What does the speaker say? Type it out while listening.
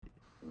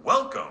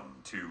Welcome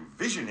to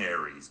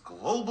Visionaries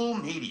Global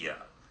Media,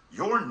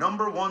 your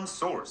number one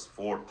source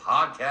for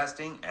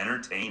podcasting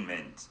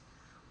entertainment.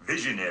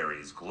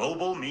 Visionaries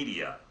Global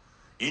Media,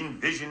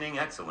 envisioning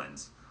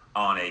excellence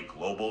on a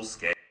global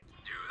scale.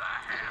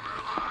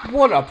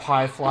 What up,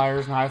 high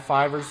flyers and high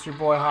fivers? It's your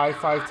boy High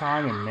Five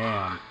Time, and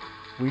man,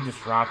 we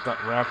just wrapped up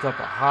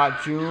a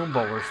hot June,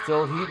 but we're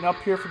still heating up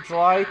here for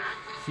July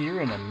here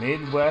in the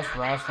Midwest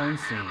wrestling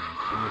scene.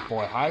 And your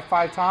boy High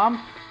Five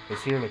Tom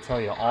is here to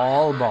tell you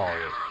all about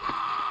it.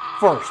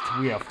 First,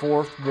 we have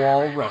Fourth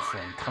Wall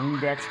Wrestling coming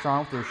back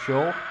strong with their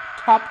show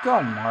Top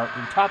Guy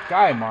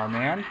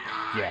Marman.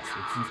 Yes,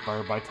 it's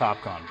inspired by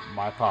Top Gun.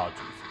 My apologies.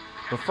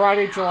 But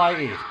Friday, July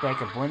 8th,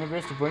 back at Buena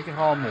Vista Blanket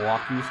Hall,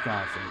 Milwaukee,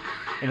 Wisconsin.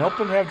 And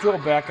hoping to have Joe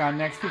back on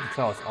next week to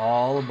tell us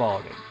all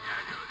about it.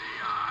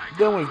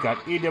 Then we've got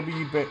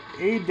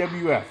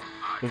AWF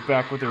is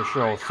back with their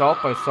show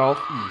South by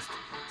Southeast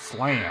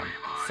Slam,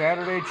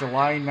 Saturday,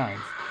 July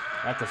 9th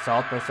at the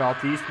South by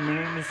Southeast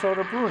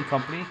Minnesota Brewing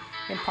Company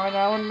in Pine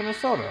Island,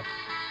 Minnesota.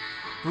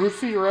 Bruce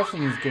Cedar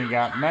Wrestling is going to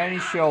got 90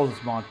 shows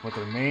this month, but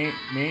their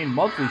main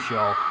monthly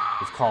show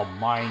is called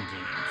Mind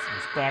Games.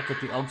 It's back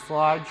at the Elks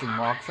Lodge in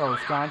Waukesha,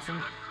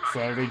 Wisconsin,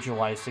 Saturday,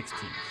 July 16th.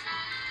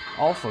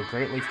 Also,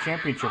 Great Lakes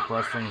Championship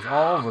Wrestling is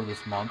all over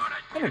this month,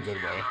 in a good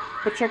way,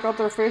 but check out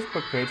their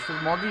Facebook page for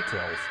more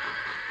details.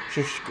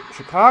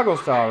 Chicago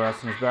Style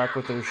Wrestling is back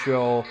with their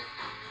show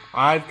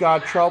I've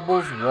Got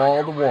Troubles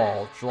Wall to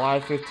Wall, July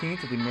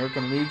 15th at the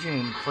American Legion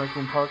in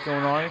Franklin Park,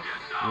 Illinois,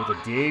 with a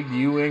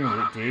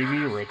debuting Davey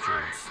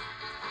Richards.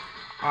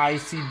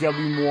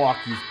 ICW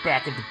Milwaukee is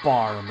back at the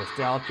bar in West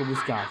Allica,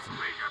 Wisconsin,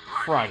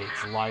 Friday,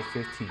 July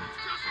 15th,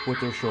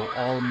 with their show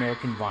All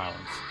American Violence.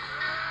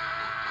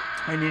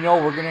 And you know,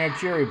 we're going to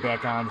have Jerry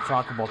back on to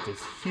talk about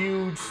this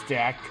huge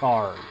stacked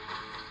card.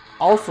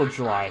 Also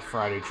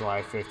Friday,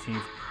 July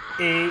 15th,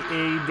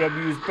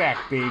 AAW is back,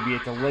 baby,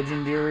 at the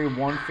legendary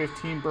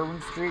 115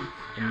 Bourbon Street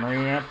in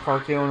Marionette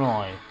Park,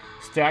 Illinois.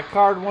 Stacked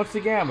card once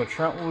again, but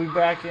Trent will be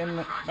back on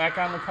the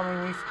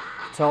coming weeks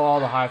to tell all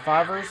the high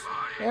fivers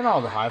and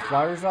all the high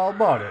flyers all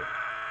about it.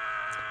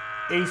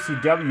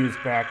 ACW is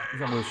back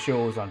with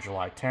shows on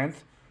July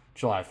 10th,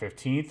 July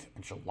 15th,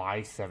 and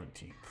July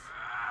 17th.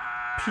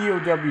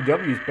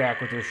 POWW is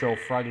back with their show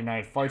Friday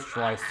Night Fights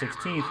July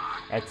 16th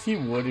at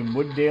T-Wood in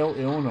Wooddale,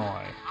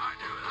 Illinois.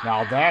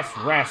 Now that's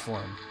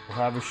wrestling. We'll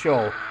have a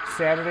show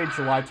Saturday,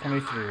 July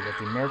 23rd at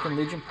the American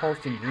Legion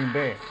Post in Green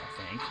Bay,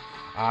 I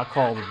think,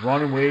 called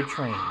Runaway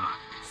Train.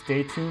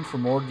 Stay tuned for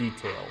more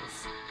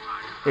details.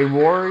 And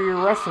Warrior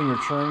Wrestling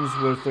returns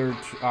with their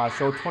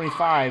show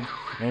 25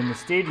 in the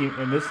stadium,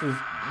 and this is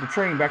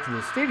returning back to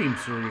the Stadium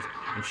Series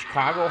in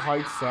Chicago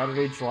Heights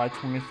Saturday, July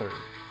 23rd.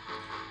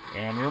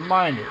 And a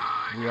reminder,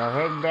 we are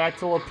heading back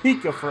to La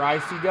Pica for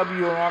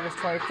ICW on August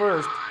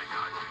 21st.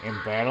 And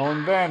Battle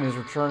and Ben is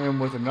returning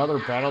with another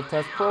Battle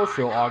Test Pro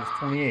show August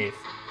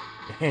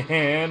 28th.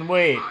 And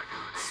wait,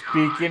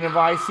 speaking of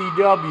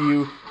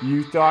ICW,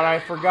 you thought I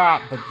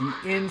forgot, but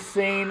the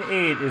Insane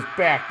 8 is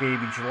back,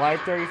 baby, July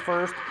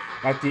 31st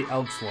at the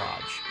Elks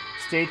Lodge.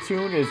 Stay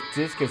tuned as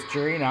this gets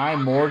Jerry and I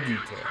more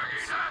details.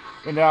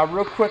 And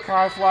real quick,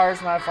 high flyers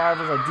and high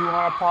fivers, I do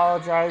want to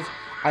apologize.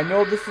 I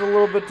know this is a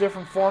little bit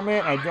different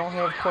format, and I don't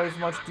have quite as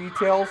much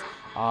details.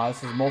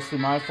 This is mostly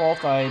my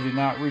fault. I did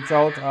not reach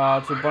out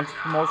to a bunch of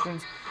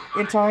promotions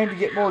in time to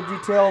get more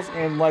details,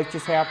 and life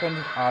just happened.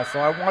 So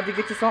I wanted to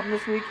get you something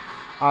this week.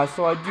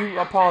 So I do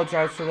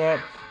apologize for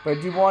that. But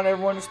I do want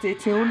everyone to stay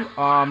tuned.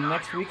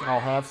 Next week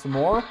I'll have some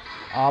more.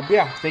 But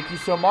yeah, thank you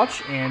so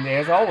much. And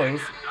as always,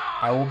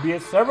 I will be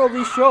at several of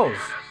these shows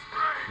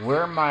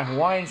wearing my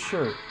Hawaiian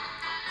shirt,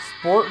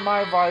 sporting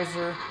my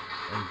visor,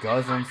 and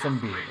guzzling some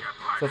beer.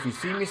 So if you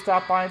see me,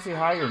 stop by and say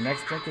hi. Your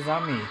next drink is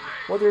on me,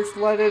 whether it's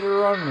leaded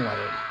or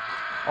unleaded.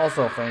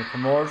 Also, if any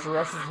promoters or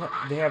wrestlers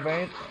they have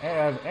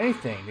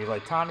anything they'd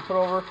like Tom to put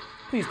over,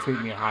 please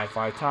tweet me at High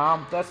Five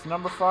Tom. That's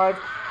number 5,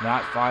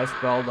 not 5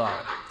 spelled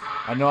out.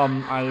 I know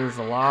there's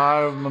a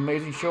lot of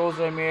amazing shows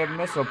that I may have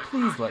missed, so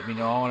please let me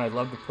know, and I'd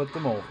love to put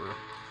them over.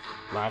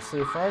 Lastly,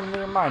 a friendly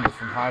reminder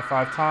from High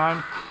Five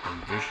Time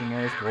and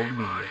Visionaries Global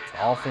Media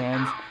to all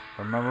fans: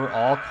 remember,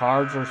 all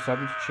cards are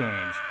subject to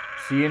change.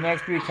 See you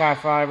next week, High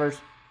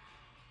Fivers.